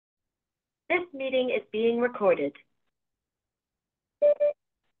This meeting is being recorded.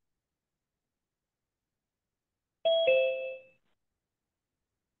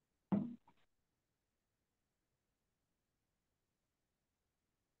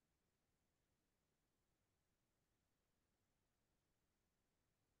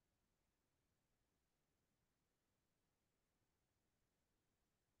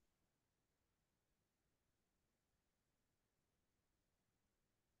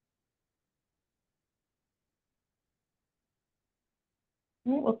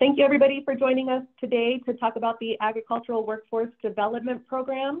 Well, thank you everybody for joining us today to talk about the Agricultural Workforce Development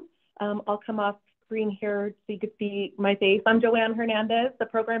Program. I'll come off screen here so you can see my face. I'm Joanne Hernandez, the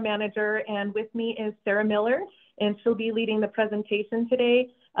program manager, and with me is Sarah Miller, and she'll be leading the presentation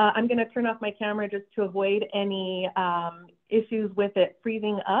today. I'm going to turn off my camera just to avoid any issues with it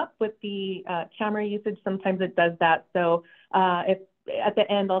freezing up with the camera usage. Sometimes it does that. So if at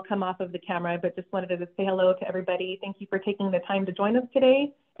the end, I'll come off of the camera, but just wanted to say hello to everybody. Thank you for taking the time to join us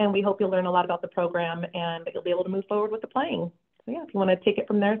today. And we hope you'll learn a lot about the program and you'll be able to move forward with applying. So yeah, if you want to take it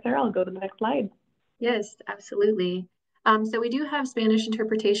from there, Sarah, I'll go to the next slide. Yes, absolutely. So we do have Spanish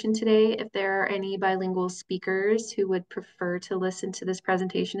interpretation today. If there are any bilingual speakers who would prefer to listen to this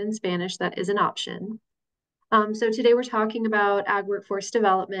presentation in Spanish, that is an option. So today we're talking about ag workforce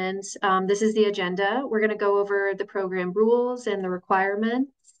development. This is the agenda. We're going to go over the program rules and the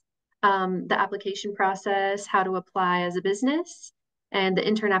requirements, the application process, how to apply as a business, and the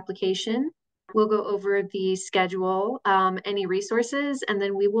intern application. We'll go over the schedule, any resources, and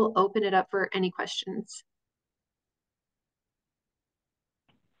then we will open it up for any questions.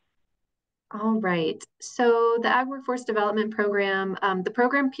 All right, so the Ag Workforce Development Program, the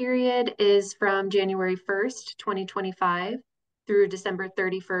program period is from January 1st, 2025 through December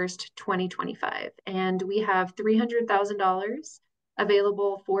 31st, 2025. And we have $300,000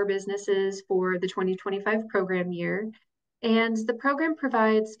 available for businesses for the 2025 program year. And the program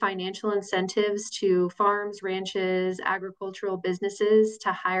provides financial incentives to farms, ranches, agricultural businesses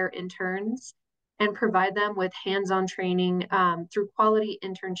to hire interns and provide them with hands-on training through quality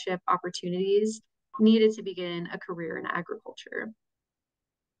internship opportunities needed to begin a career in agriculture.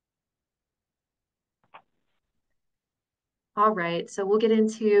 All right, so we'll get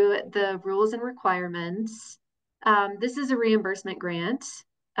into the rules and requirements. This is a reimbursement grant.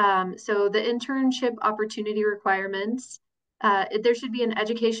 So the internship opportunity requirements, there should be an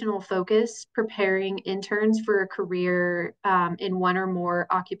educational focus preparing interns for a career in one or more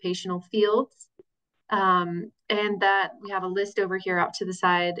occupational fields. And that we have a list over here out to the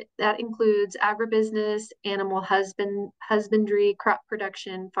side that includes agribusiness, animal husbandry, crop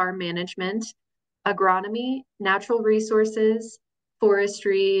production, farm management, agronomy, natural resources,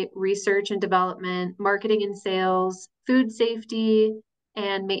 forestry, research and development, marketing and sales, food safety,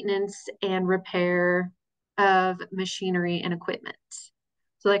 and maintenance and repair of machinery and equipment.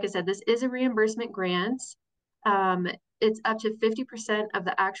 So like I said, this is a reimbursement grant. It's up to 50% of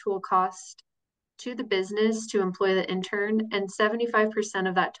the actual cost to the business to employ the intern, and 75%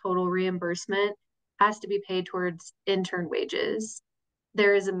 of that total reimbursement has to be paid towards intern wages.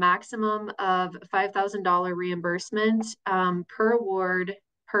 There is a maximum of $5,000 reimbursement per award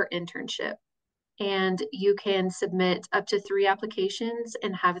per internship. And you can submit up to 3 applications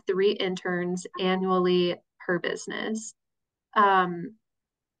and have 3 interns annually per business.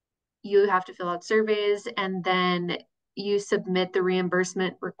 You have to fill out surveys and then you submit the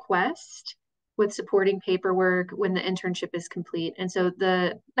reimbursement request with supporting paperwork when the internship is complete. And so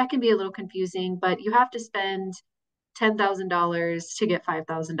that can be a little confusing, but you have to spend $10,000 to get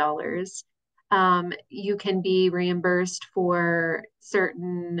 $5,000. You can be reimbursed for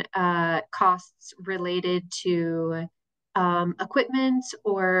certain costs related to equipment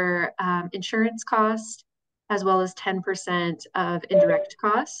or insurance costs, as well as 10% of indirect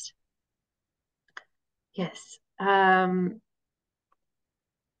cost. Yes.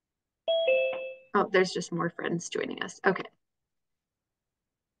 Oh, there's just more friends joining us. Okay.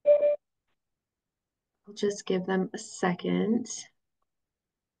 I'll just give them a second.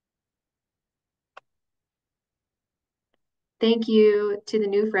 Thank you to the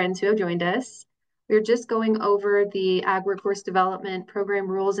new friends who have joined us. We're just going over the Ag Workforce Development Program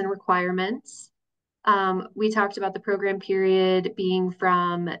rules and requirements. We talked about the program period being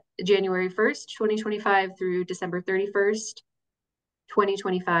from January 1st, 2025 through December 31st,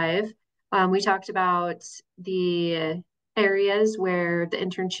 2025. We talked about the areas where the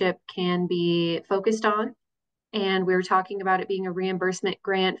internship can be focused on, and we were talking about it being a reimbursement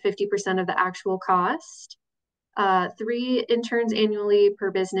grant, 50% of the actual cost. 3 interns annually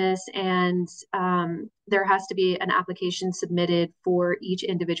per business, and there has to be an application submitted for each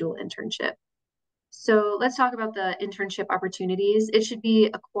individual internship. So let's talk about the internship opportunities. It should be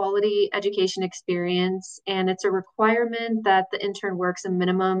a quality education experience, and it's a requirement that the intern works a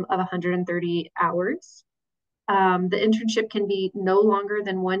minimum of 130 hours. The internship can be no longer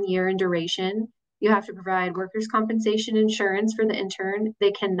than 1 year in duration. You have to provide workers' compensation insurance for the intern.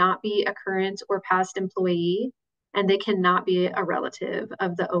 They cannot be a current or past employee, and they cannot be a relative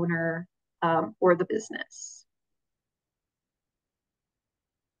of the owner or the business.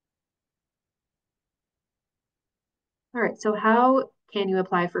 All right, so how can you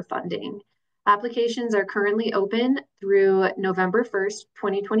apply for funding? Applications are currently open through November 1st,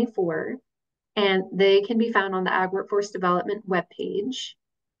 2024, and they can be found on the Ag Workforce Development webpage,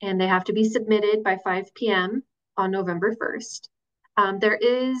 and they have to be submitted by 5 p.m. on November 1st. There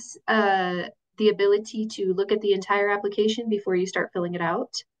is the ability to look at the entire application before you start filling it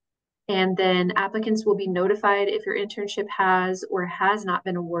out. And then applicants will be notified if your internship has or has not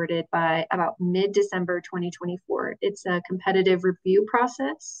been awarded by about mid-December 2024. It's a competitive review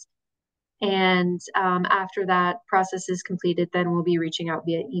process. And after that process is completed, then we'll be reaching out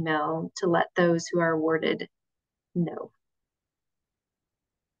via email to let those who are awarded know.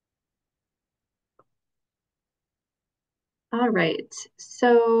 All right,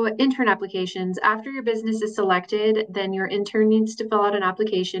 so intern applications. After your business is selected, then your intern needs to fill out an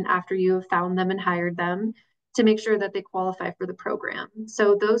application after you have found them and hired them to make sure that they qualify for the program.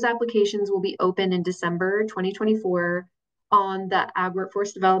 So those applications will be open in December 2024 on the Ag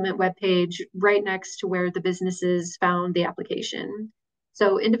Workforce Development webpage, right next to where the businesses found the application.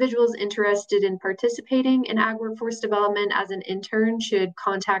 So individuals interested in participating in Ag Workforce Development as an intern should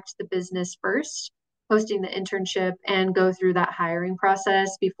contact the business first, posting the internship, and go through that hiring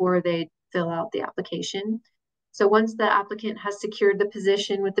process before they fill out the application. So once the applicant has secured the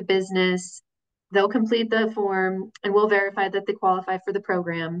position with the business, they'll complete the form and we'll verify that they qualify for the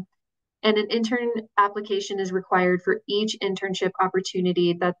program. And an intern application is required for each internship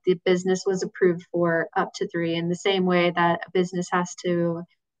opportunity that the business was approved for, up to 3, in the same way that a business has to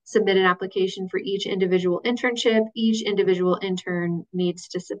submit an application for each individual internship. Each individual intern needs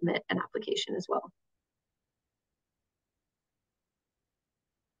to submit an application as well.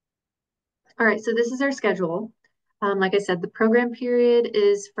 All right, so this is our schedule. Like I said, the program period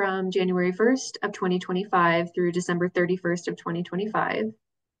is from January 1st of 2025 through December 31st of 2025.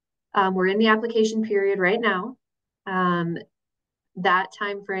 We're in the application period right now. That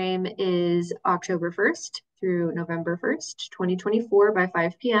time frame is October 1st through November 1st, 2024 by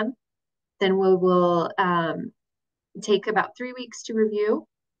 5 p.m. Then we will take about 3 weeks to review,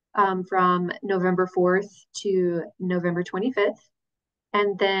 from November 4th to November 25th.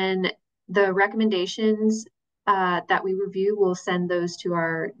 And then the recommendations that we review, we'll send those to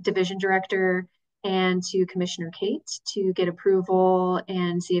our division director and to Commissioner Kate to get approval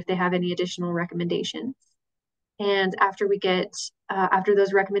and see if they have any additional recommendations. And after we get, after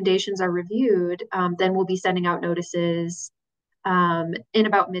those recommendations are reviewed, then we'll be sending out notices in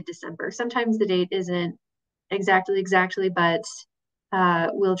about mid-December. Sometimes the date isn't exactly, but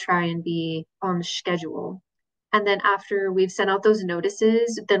we'll try and be on the schedule. And then after we've sent out those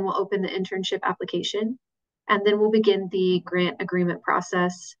notices, then we'll open the internship application. And then we'll begin the grant agreement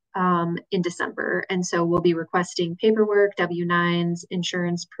process in December. And so we'll be requesting paperwork, W-9s,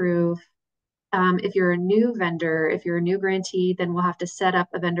 insurance proof. If you're a new vendor, if you're a new grantee, then we'll have to set up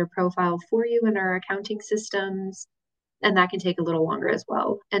a vendor profile for you in our accounting systems. And that can take a little longer as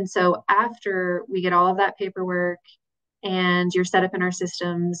well. And so after we get all of that paperwork and you're set up in our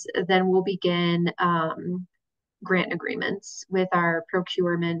systems, then we'll begin grant agreements with our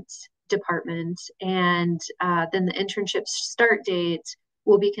procurement department. And then the internship start date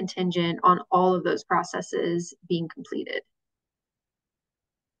will be contingent on all of those processes being completed.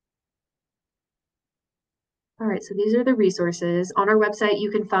 All right, so these are the resources. On our website,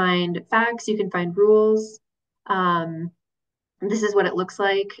 you can find facts, you can find rules. This is what it looks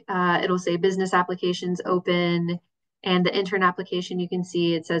like. It'll say business applications open, and the intern application, you can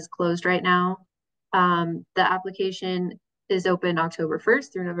see it says closed right now. The application is open October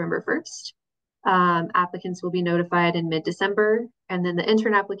 1st through November 1st. Applicants will be notified in mid-December, and then the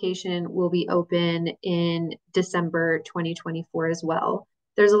intern application will be open in December 2024 as well.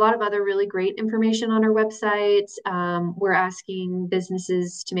 There's a lot of other really great information on our website. We're asking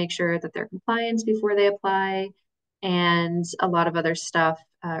businesses to make sure that they're compliant before they apply, and a lot of other stuff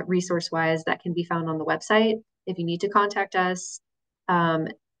resource-wise that can be found on the website. If you need to contact us,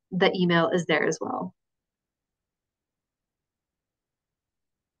 the email is there as well.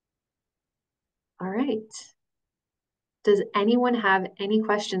 All right. Does anyone have any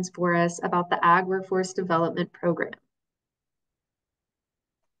questions for us about the Ag Workforce Development Program?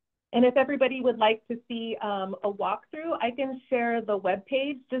 And if everybody would like to see a walkthrough, I can share the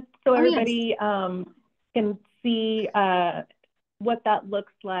webpage just so Oh, yes. everybody can see what that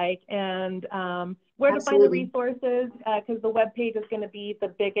looks like and where to find the Absolutely. resources, because the webpage is going to be the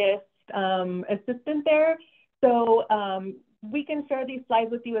biggest assistant there. So we can share these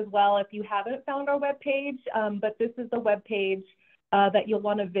slides with you as well if you haven't found our webpage, but this is the webpage that you'll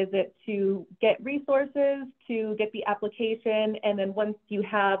want to visit to get resources, to get the application, and then once you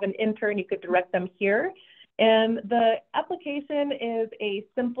have an intern, you could direct them here. And the application is a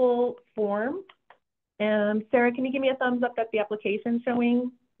simple form. And Sarah, can you give me a thumbs up that the application's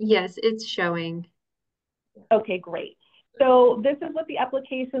showing? Yes, it's showing. Okay, great. So this is what the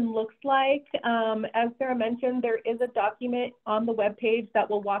application looks like. As Sarah mentioned, there is a document on the webpage that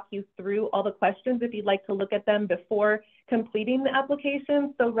will walk you through all the questions if you'd like to look at them before completing the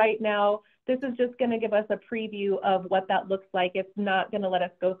application. So right now, this is just going to give us a preview of what that looks like. It's not going to let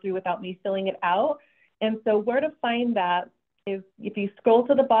us go through without me filling it out. And so where to find that is if you scroll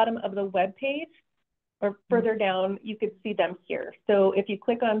to the bottom of the webpage or further down, you could see them here. So if you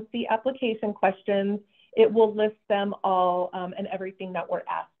click on See Application Questions, it will list them all and everything that we're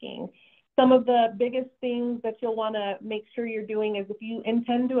asking. Some of the biggest things that you'll want to make sure you're doing is if you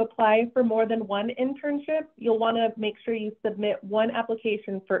intend to apply for more than one internship, you'll want to make sure you submit one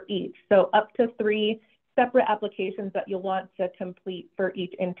application for each. So up to 3 separate applications that you'll want to complete for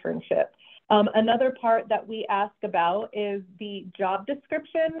each internship. Another part that we ask about is the job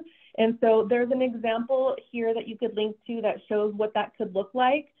description. And so there's an example here that you could link to that shows what that could look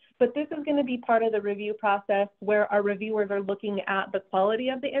like. But this is going to be part of the review process where our reviewers are looking at the quality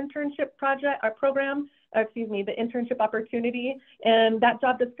of the internship project, our program, the internship opportunity. And that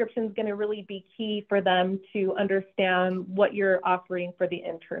job description is going to really be key for them to understand what you're offering for the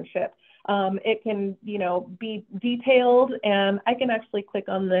internship. It can, be detailed, and I can actually click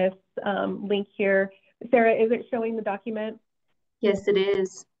on this link here. Sarah, is it showing the document? Yes, it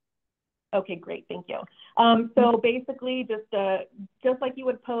is. Okay, great, thank you. So basically, just like you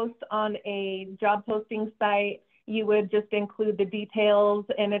would post on a job posting site, you would just include the details,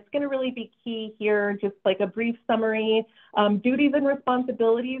 and it's going to really be key here, just like a brief summary. Duties and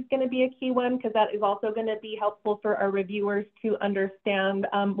responsibilities is going to be a key one because that is also going to be helpful for our reviewers to understand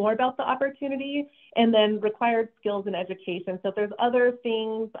more about the opportunity, and then required skills and education. So if there's other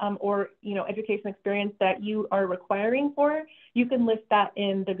things or education experience that you are requiring for, you can list that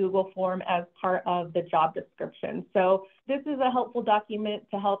in the Google form as part of the job description. So this is a helpful document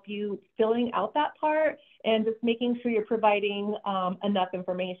to help you filling out that part and just making sure you're providing enough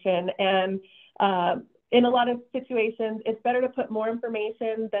information. And in a lot of situations, it's better to put more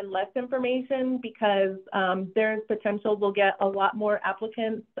information than less information because there's potential we'll get a lot more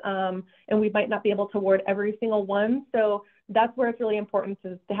applicants and we might not be able to award every single one. So that's where it's really important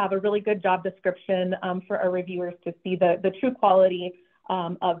to have a really good job description for our reviewers to see the true quality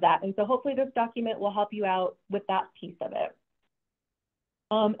of that. And so hopefully this document will help you out with that piece of it.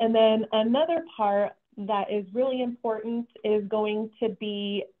 And then another part that is really important is going to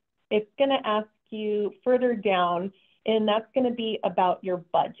be, it's going to ask you further down, and that's going to be about your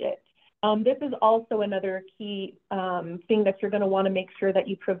budget. This is also another key thing that you're going to want to make sure that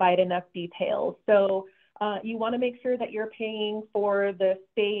you provide enough details. So you want to make sure that you're paying for the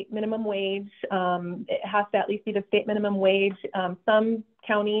state minimum wage. It has to at least be the state minimum wage. Some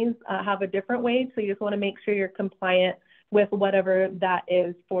counties have a different wage, so you just want to make sure you're compliant with whatever that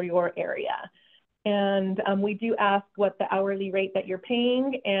is for your area. And we do ask what the hourly rate that you're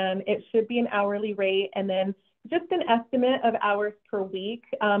paying, and it should be an hourly rate, and then just an estimate of hours per week.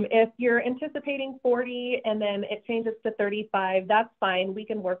 If you're anticipating 40 and then it changes to 35, that's fine. We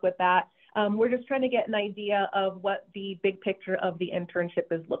can work with that. We're just trying to get an idea of what the big picture of the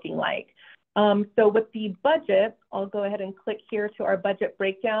internship is looking like. So with the budget, I'll go ahead and click here to our budget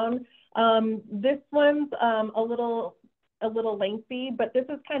breakdown. This one's a little lengthy, but this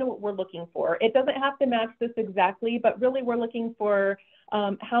is kind of what we're looking for. It doesn't have to match this exactly, but really we're looking for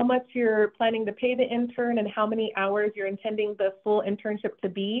how much you're planning to pay the intern and how many hours you're intending the full internship to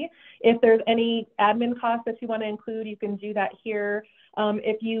be. If there's any admin costs that you want to include, you can do that here.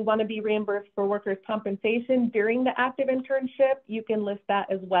 If you want to be reimbursed for workers' compensation during the active internship, you can list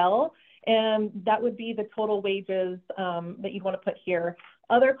that as well. And that would be the total wages that you'd want to put here.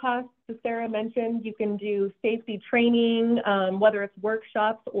 Other costs, as Sarah mentioned, you can do safety training, whether it's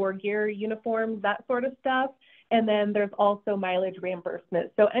workshops or gear, uniforms, that sort of stuff. And then there's also mileage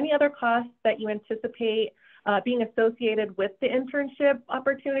reimbursement. So any other costs that you anticipate being associated with the internship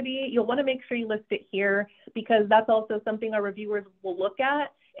opportunity, you'll want to make sure you list it here because that's also something our reviewers will look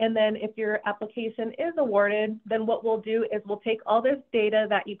at. And then if your application is awarded, then what we'll do is we'll take all this data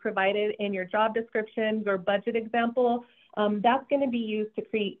that you provided in your job description, your budget example, that's going to be used to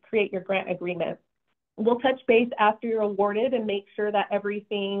create your grant agreement. We'll touch base after you're awarded and make sure that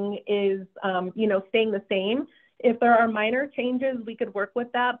everything is, staying the same. If there are minor changes, we could work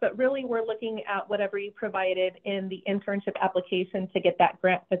with that, but really we're looking at whatever you provided in the internship application to get that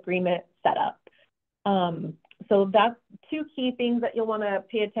grant agreement set up. So that's two key things that you'll want to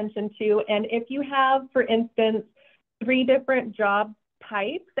pay attention to. And if you have, for instance, 3 different job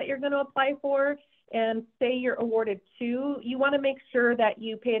types that you're going to apply for, and say you're awarded 2, you want to make sure that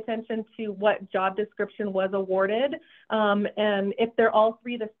you pay attention to what job description was awarded. And if they're all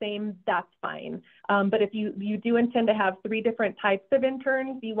 3 the same, that's fine. But if you do intend to have 3 different types of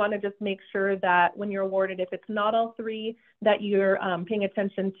interns, you want to just make sure that when you're awarded, if it's not all 3, that you're paying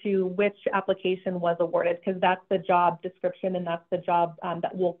attention to which application was awarded, because that's the job description and that's the job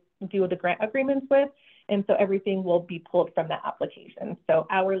that we'll do the grant agreements with. And so everything will be pulled from that application. So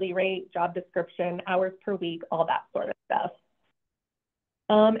hourly rate, job description, hours per week, all that sort of stuff.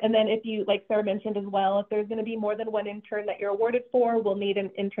 And then if you, like Sarah mentioned as well, if there's going to be more than 1 intern that you're awarded for, we'll need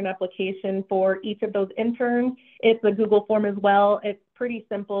an intern application for each of those interns. It's a Google form as well. It's pretty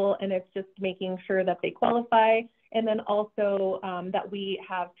simple, and it's just making sure that they qualify. And then also that we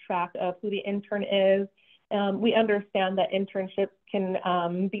have track of who the intern is. We understand that internships can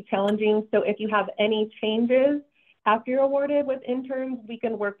be challenging. So if you have any changes after you're awarded with interns, we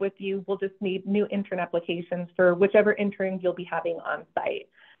can work with you. We'll just need new intern applications for whichever interns you'll be having on site.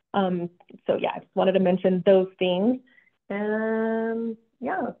 So yeah, I just wanted to mention those things. And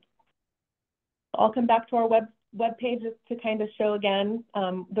yeah, I'll come back to our web page just to kind of show again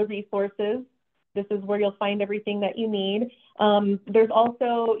the resources. This is where you'll find everything that you need. There's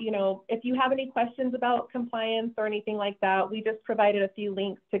also, if you have any questions about compliance or anything like that, we just provided a few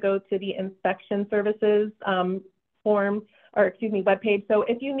links to go to the inspection services webpage. So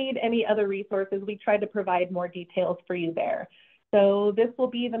if you need any other resources, we tried to provide more details for you there. So this will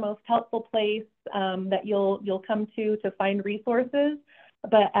be the most helpful place that you'll come to find resources.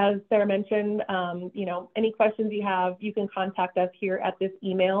 But as Sarah mentioned, any questions you have, you can contact us here at this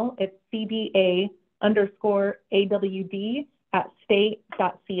email. It's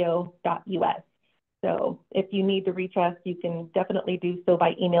cba_awd@state.co.us. So if you need to reach us, you can definitely do so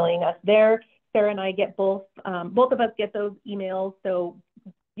by emailing us there. Sarah and I get both of us get those emails, so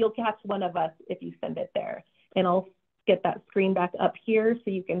you'll catch one of us if you send it there. And I'll get that screen back up here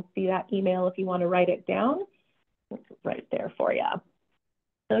so you can see that email if you want to write it down. It's right there for you.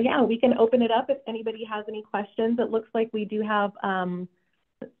 So yeah, we can open it up if anybody has any questions. It looks like we do have,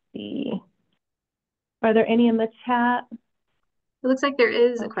 let's see, are there any in the chat? It looks like there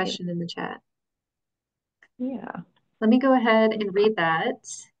is a question in the chat. Yeah. Let me go ahead and read that,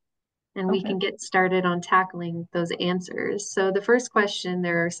 and we can get started on tackling those answers. So the first question,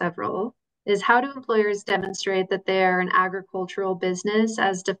 there are several, is how do employers demonstrate that they are an agricultural business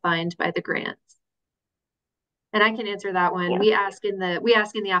as defined by the grant? And I can answer that one. Yeah. We ask in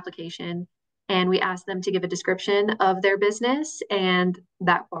the application, and we ask them to give a description of their business, and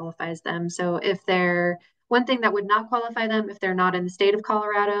that qualifies them. So if they're one thing that would not qualify them, if they're not in the state of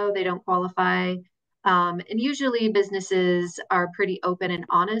Colorado, they don't qualify. And usually businesses are pretty open and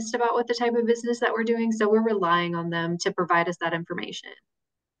honest about what the type of business that we're doing. So we're relying on them to provide us that information.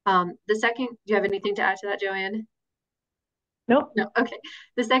 The second, do you have anything to add to that, Joanne? Nope. No. Okay.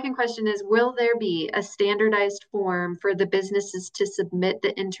 The second question is, will there be a standardized form for the businesses to submit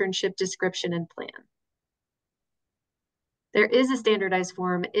the internship description and plan? There is a standardized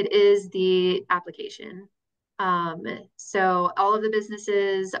form. It is the application. So all of the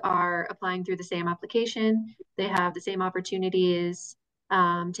businesses are applying through the same application. They have the same opportunities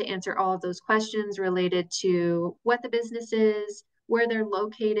to answer all of those questions related to what the business is, where they're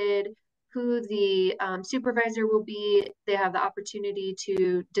located, who the supervisor will be. They have the opportunity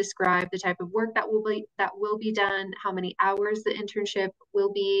to describe the type of work that will be done, how many hours the internship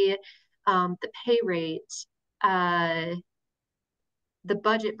will be, the pay rate, the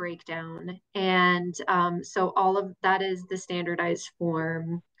budget breakdown. And so all of that is the standardized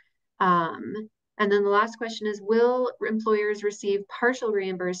form. And then the last question is, will employers receive partial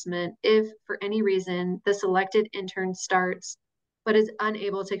reimbursement if for any reason the selected intern starts but is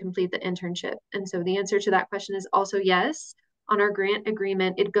unable to complete the internship? And so the answer to that question is also yes. On our grant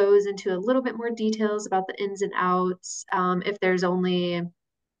agreement, it goes into a little bit more details about the ins and outs. If the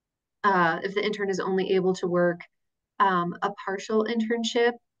intern is only able to work a partial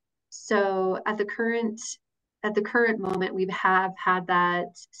internship. So at the current at the current moment, we have had that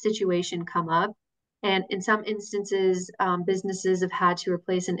situation come up. And in some instances, businesses have had to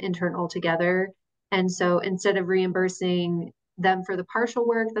replace an intern altogether. And so instead of reimbursing them for the partial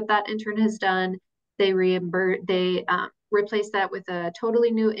work that that intern has done, they replace that with a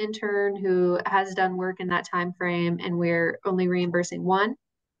totally new intern who has done work in that time frame, and we're only reimbursing one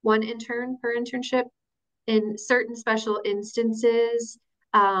intern per internship. In certain special instances,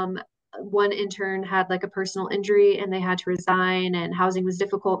 one intern had like a personal injury and they had to resign, and housing was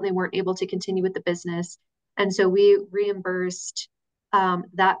difficult and they weren't able to continue with the business. And so we reimbursed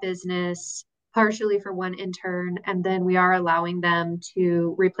that business partially for one intern, and then we are allowing them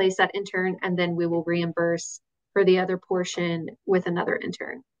to replace that intern, and then we will reimburse for the other portion with another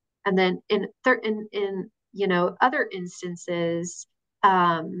intern. And then in other instances,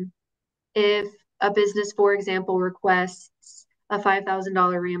 if a business, for example, requests a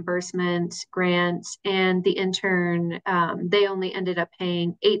 $5,000 reimbursement grant and the intern, they only ended up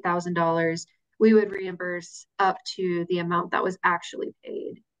paying $8,000, we would reimburse up to the amount that was actually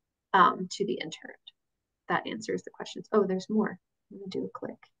paid to the intern. That answers the questions. Oh, there's more. I'm gonna do a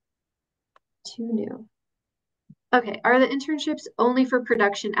click. Two new. Okay, are the internships only for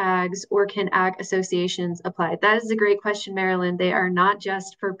production ags, or can ag associations apply? That is a great question, Marilyn. They are not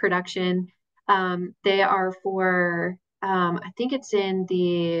just for production. They are for, I think it's in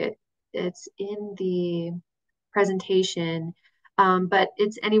the presentation, but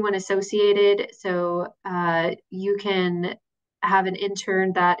it's anyone associated. So you can have an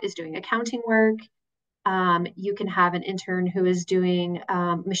intern that is doing accounting work. You can have an intern who is doing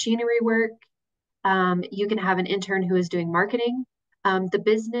machinery work. You can have an intern who is doing marketing. The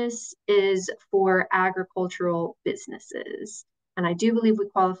business is for agricultural businesses. And I do believe we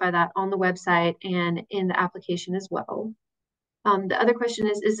qualify that on the website and in the application as well. The other question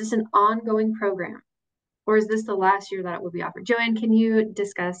is this an ongoing program, or is this the last year that it will be offered? Joanne, can you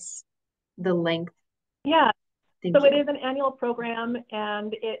discuss the length? Yeah. Thank so you. It is an annual program,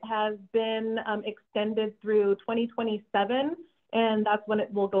 and it has been extended through 2027. And that's when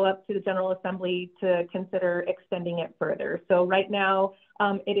it will go up to the General Assembly to consider extending it further. So right now,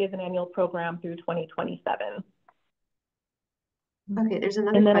 it is an annual program through 2027. Okay, there's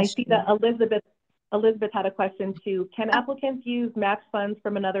another And then question. I see that Elizabeth had a question too. Can applicants use match funds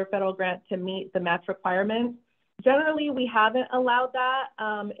from another federal grant to meet the match requirements? Generally, we haven't allowed that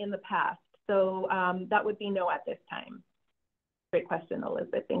in the past. So that would be no at this time. Great question,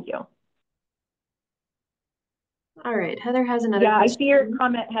 Elizabeth. Thank you. All right, Heather has another question. Yeah, I see your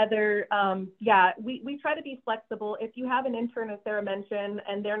comment, Heather. Yeah, we try to be flexible. If you have an intern, as Sarah mentioned,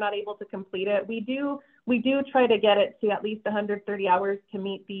 and they're not able to complete it, we do try to get it to at least 130 hours to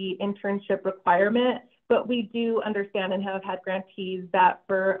meet the internship requirement. But we do understand and have had grantees that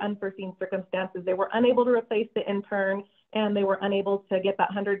for unforeseen circumstances, they were unable to replace the intern and they were unable to get that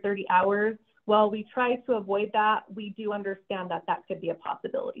 130 hours. While we try to avoid that, we do understand that that could be a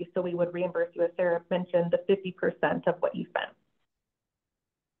possibility. So we would reimburse you, as Sarah mentioned, the 50% of what you spent.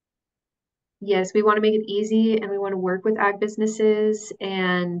 Yes, we want to make it easy, and we want to work with ag businesses,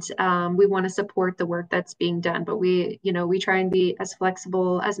 and we want to support the work that's being done. But we try and be as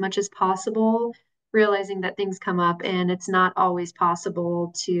flexible as much as possible, realizing that things come up and it's not always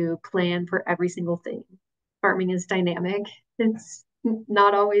possible to plan for every single thing. Farming is dynamic. It's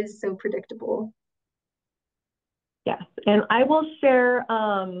not always so predictable. Yes, and I will share,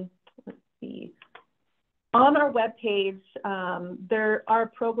 let's see, on our webpage, there are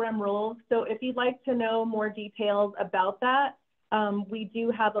program rules. So if you'd like to know more details about that, we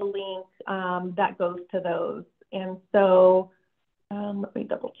do have a link that goes to those. And so let me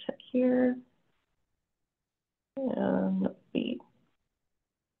double check here. And let's see.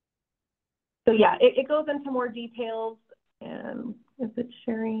 So yeah, it goes into more details. And is it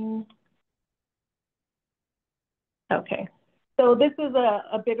sharing? Okay, so this is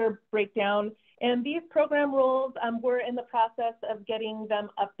a bigger breakdown. And these program rules, we're in the process of getting them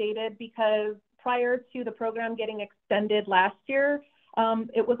updated, because prior to the program getting extended last year,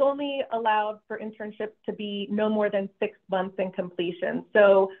 it was only allowed for internships to be no more than 6 months in completion.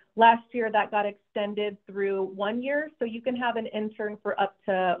 So last year that got extended through 1 year. So you can have an intern for up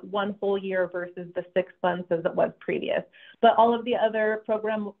to 1 whole year versus the 6 months as it was previous. But all of the other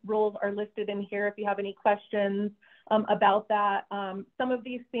program rules are listed in here if you have any questions about that. Some of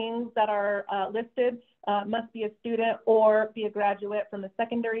these things that are listed must be a student or be a graduate from a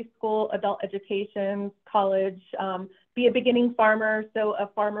secondary school, adult education, college, be a beginning farmer, so a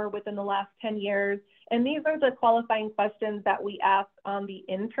farmer within the last 10 years. And these are the qualifying questions that we ask on the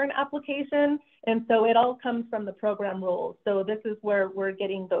intern application. And so it all comes from the program rules. So this is where we're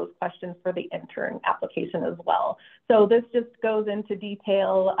getting those questions for the intern application as well. So this just goes into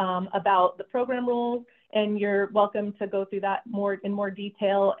detail about the program rules, and you're welcome to go through that in more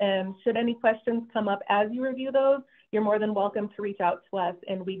detail. And should any questions come up as you review those, you're more than welcome to reach out to us,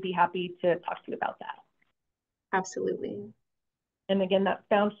 and we'd be happy to talk to you about that. Absolutely. And again, that's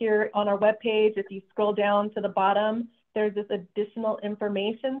found here on our webpage. If you scroll down to the bottom, there's this additional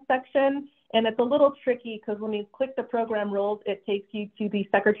information section. And it's a little tricky because when you click the program rules, it takes you to the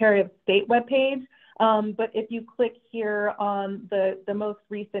Secretary of State webpage. But if you click here on the most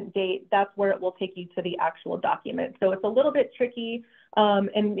recent date, that's where it will take you to the actual document. So it's a little bit tricky,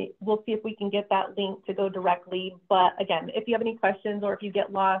 and we'll see if we can get that link to go directly. But again, if you have any questions or if you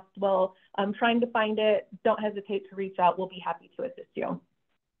get lost while trying to find it, don't hesitate to reach out. We'll be happy to assist you.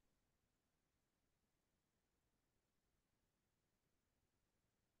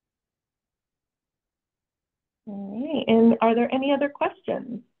 All right, and are there any other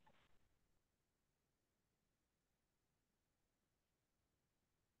questions?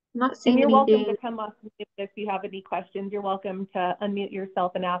 I'm not seeing and you're anything. welcome to come up if you have any questions. You're welcome to unmute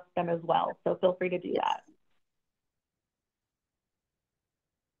yourself and ask them as well. So feel free to do that.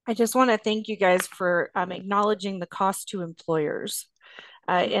 I just want to thank you guys for acknowledging the cost to employers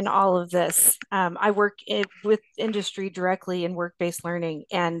in all of this. I work with industry directly in work-based learning,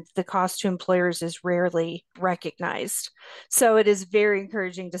 and the cost to employers is rarely recognized. So it is very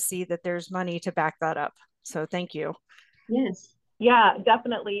encouraging to see that there's money to back that up. So thank you. Yes. Yeah,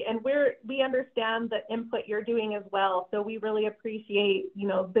 definitely. And we understand the input you're doing as well. So we really appreciate,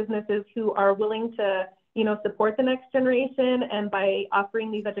 businesses who are willing to, support the next generation, and by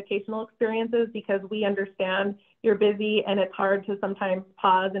offering these educational experiences, because we understand you're busy and it's hard to sometimes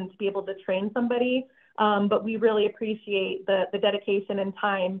pause and to be able to train somebody. But we really appreciate the dedication and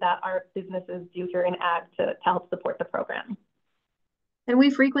time that our businesses do here in ag to help support the program. And we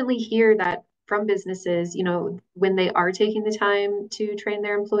frequently hear that from businesses, when they are taking the time to train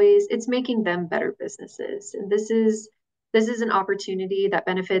their employees, it's making them better businesses. And this is an opportunity that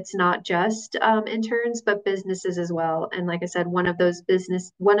benefits not just interns, but businesses as well. And like I said, one of those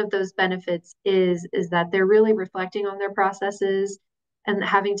benefits is that they're really reflecting on their processes, and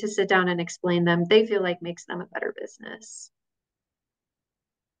having to sit down and explain them, they feel like makes them a better business.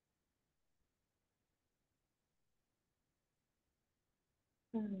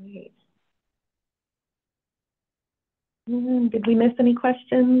 All right. Did we miss any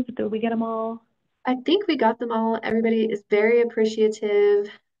questions? Did we get them all? I think we got them all. Everybody is very appreciative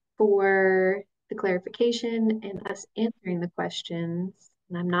for the clarification and us answering the questions.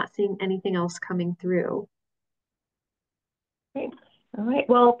 And I'm not seeing anything else coming through. Great. All right.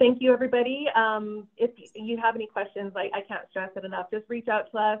 Well, thank you, everybody. If you have any questions, I can't stress it enough, just reach out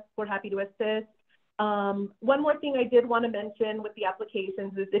to us. We're happy to assist. One more thing I did want to mention with the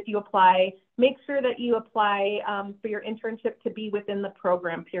applications is if you apply, make sure that you apply for your internship to be within the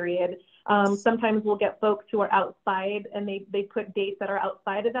program period. Sometimes we'll get folks who are outside, and they put dates that are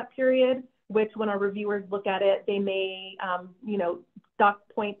outside of that period, which when our reviewers look at it, they may, dock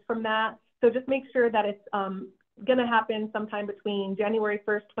points from that. So just make sure that it's going to happen sometime between January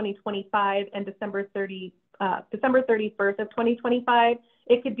 1st, 2025 and December 31st of 2025.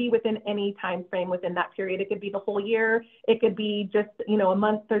 It could be within any time frame within that period. It could be the whole year. It could be just, a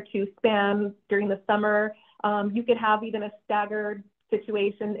month or two span during the summer. You could have even a staggered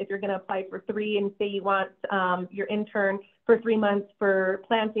situation if you're going to apply for 3 and say you want your intern for 3 months for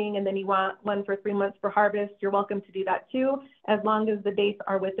planting, and then you want one for 3 months for harvest. You're welcome to do that too. As long as the dates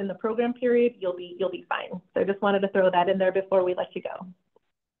are within the program period, you'll be fine. So I just wanted to throw that in there before we let you go.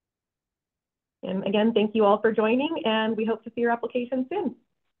 And again, thank you all for joining, and we hope to see your application soon.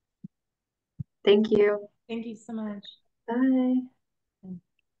 Thank you. Thank you so much. Bye.